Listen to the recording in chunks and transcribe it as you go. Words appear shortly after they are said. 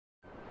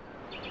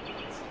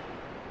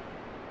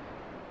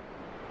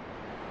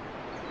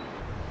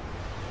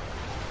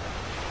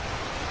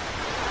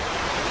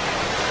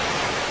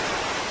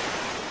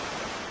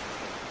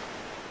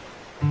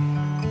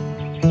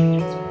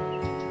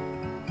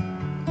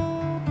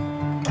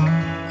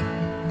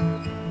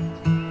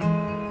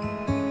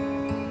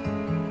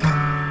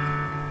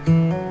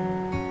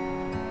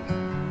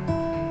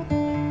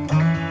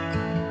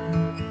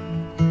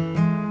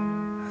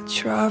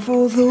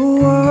travel the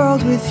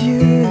world with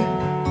you,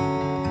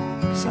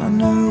 'cause I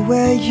know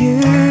where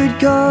you'd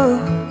go,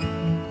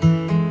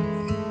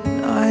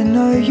 and I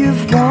know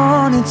you've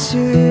wanted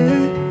to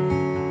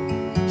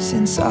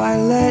since I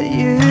let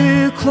you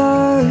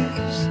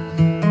close.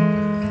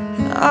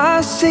 And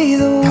I see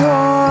the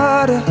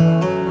water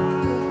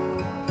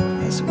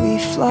as we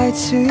fly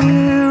to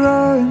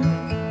Rome.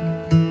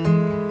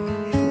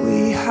 If we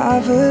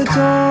have a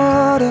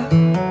daughter,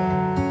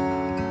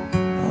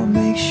 I'll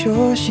make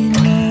sure she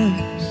knows.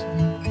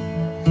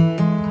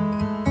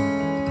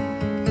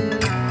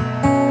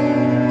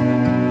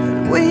 But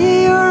we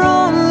are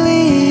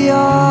only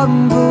young,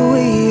 but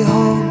we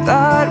hope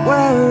that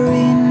we're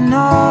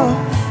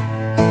enough.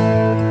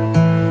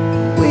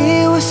 We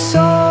were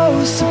so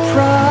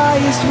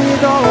surprised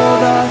with all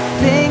the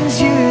things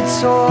you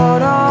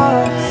taught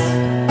us,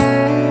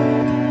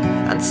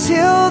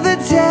 until the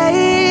day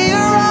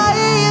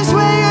arrives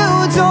where you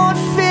don't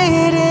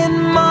fit in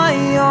my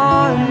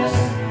arms.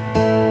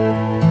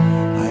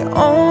 I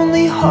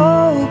only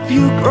hope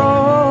you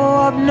grow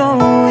up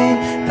knowing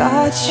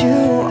that you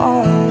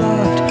are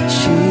loved.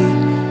 She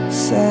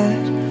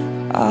said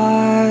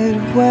I'd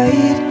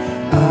wait,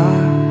 I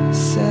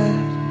said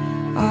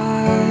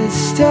I'd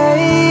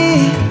stay,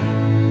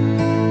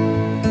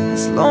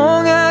 as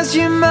long as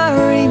you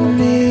marry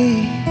me.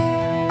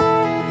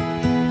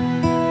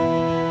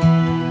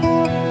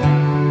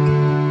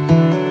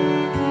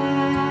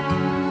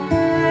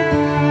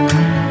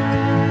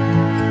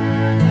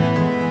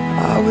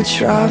 I would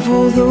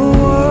travel the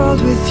world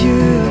with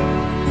you.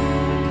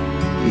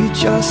 You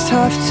just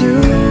have to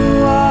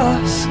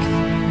ask.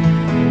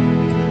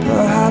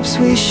 Perhaps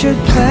we should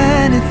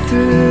plan it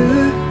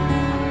through.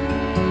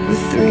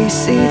 With 3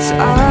 seats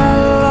at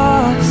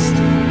last,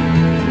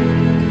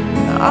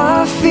 I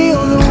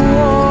feel the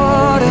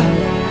water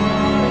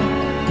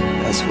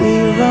as we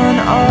run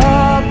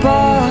our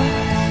bath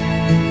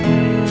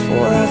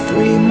for our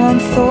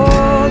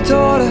 3-month-old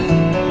daughter,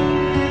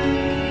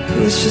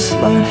 who's just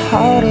learned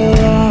how to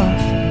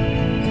laugh.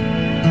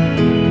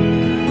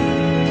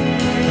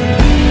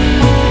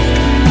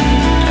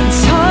 And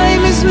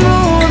time is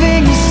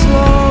moving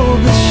slow,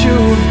 but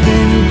you've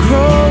been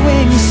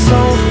growing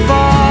so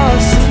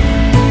fast.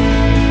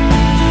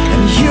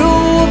 And you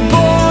were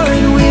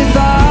born with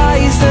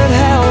eyes that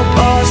help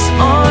us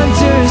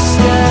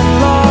understand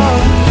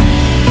love,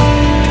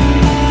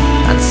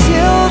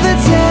 until the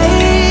day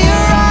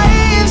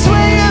arrives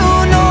where you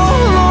no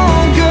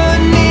longer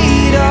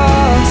need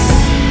us.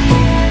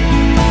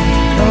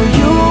 No,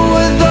 you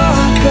were the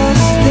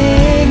best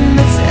thing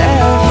that's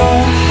ever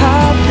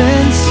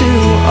happened to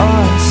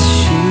us.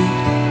 She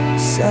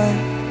said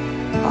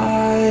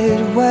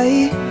I'd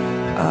wait,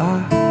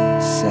 I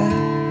said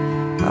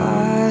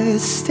I'd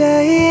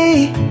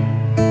stay,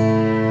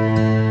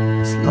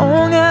 as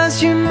long as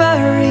you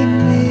marry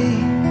me.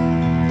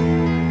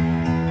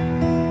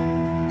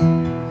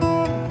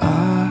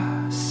 I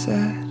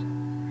said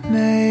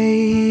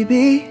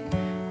maybe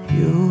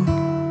you'll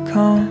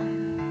come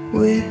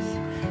with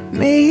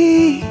me,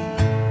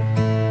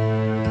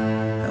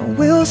 and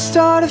we'll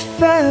start a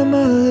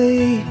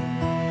family.